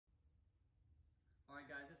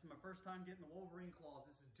This is my first time getting the Wolverine claws.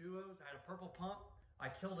 This is duos. I had a purple pump. I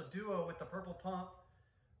killed a duo with the purple pump.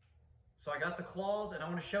 So I got the claws and I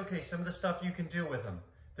want to showcase some of the stuff you can do with them.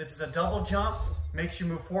 This is a double jump, makes you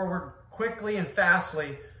move forward quickly and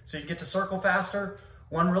fastly so you get to circle faster.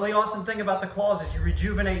 One really awesome thing about the claws is you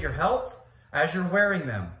rejuvenate your health as you're wearing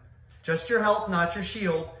them. Just your health, not your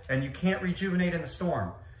shield, and you can't rejuvenate in the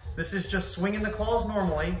storm. This is just swinging the claws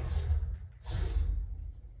normally.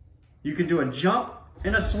 You can do a jump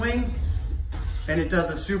in a swing, and it does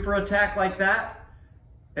a super attack like that.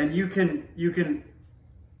 And you can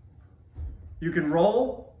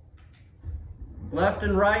roll left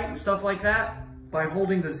and right and stuff like that by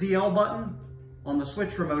holding the ZL button on the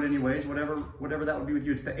Switch remote anyways, whatever that would be with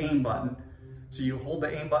you, it's the aim button. So you hold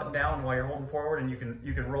the aim button down while you're holding forward and you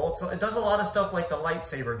can roll it. So it does a lot of stuff like the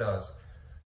lightsaber does.